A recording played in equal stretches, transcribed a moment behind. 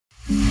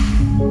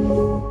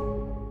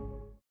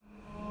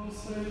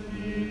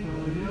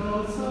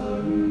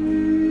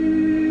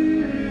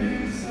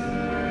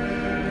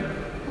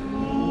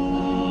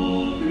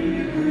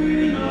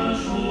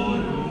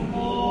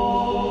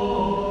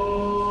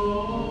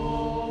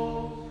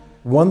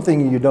One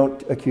thing you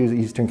don't accuse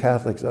Eastern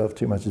Catholics of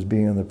too much is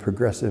being in the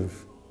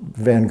progressive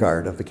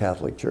vanguard of the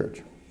Catholic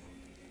Church.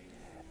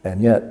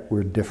 And yet,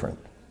 we're different.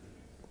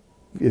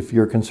 If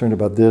you're concerned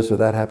about this or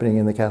that happening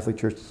in the Catholic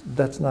Church,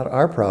 that's not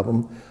our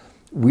problem.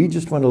 We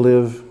just want to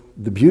live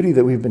the beauty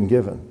that we've been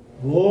given.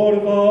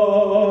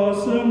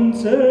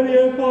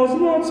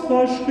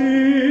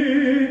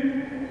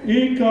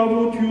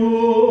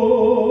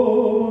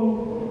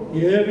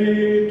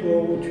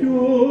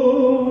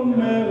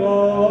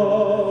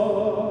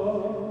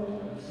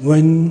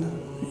 When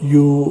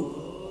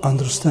you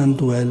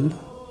understand well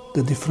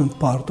the different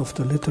part of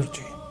the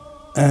liturgy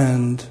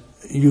and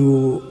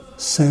you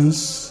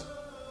sense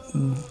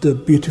the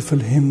beautiful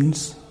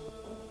hymns,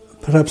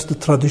 perhaps the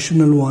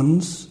traditional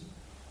ones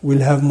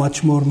will have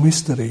much more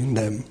mystery in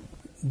them.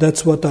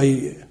 That's what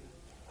I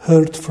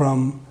heard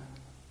from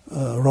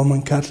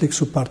Roman Catholics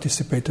who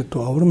participated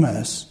to our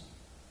Mass.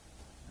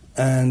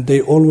 And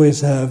they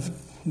always have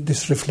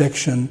this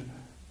reflection.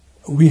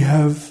 We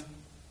have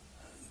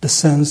the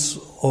sense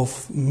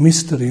of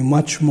mystery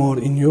much more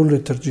in your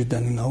liturgy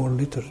than in our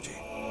liturgy.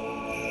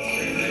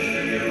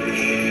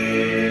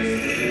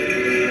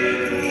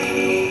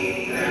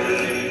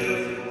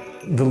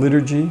 The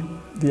liturgy,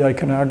 the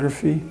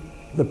iconography,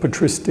 the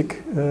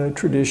patristic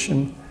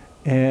tradition,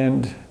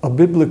 and a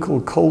biblical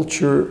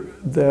culture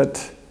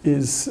that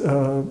is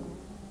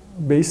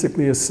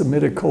basically a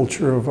Semitic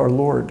culture of our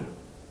Lord,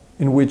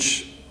 in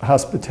which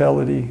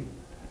hospitality,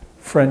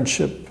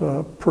 friendship,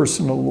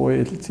 personal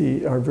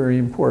loyalty are very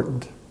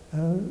important.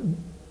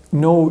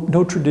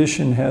 No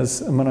tradition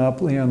has a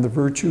monopoly on the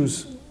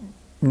virtues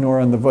nor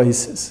on the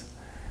vices.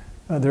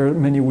 There are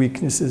many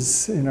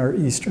weaknesses in our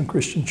Eastern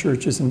Christian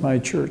churches and my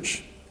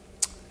church.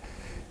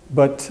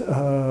 But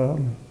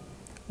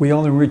we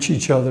all enrich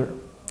each other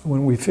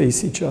when we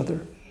face each other.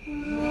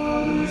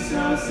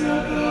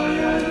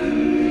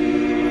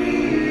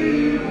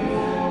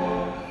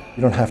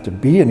 You don't have to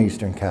be an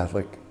Eastern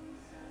Catholic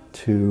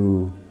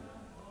to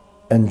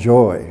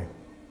enjoy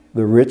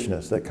the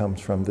richness that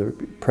comes from the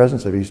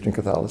presence of Eastern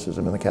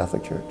Catholicism in the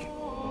Catholic Church.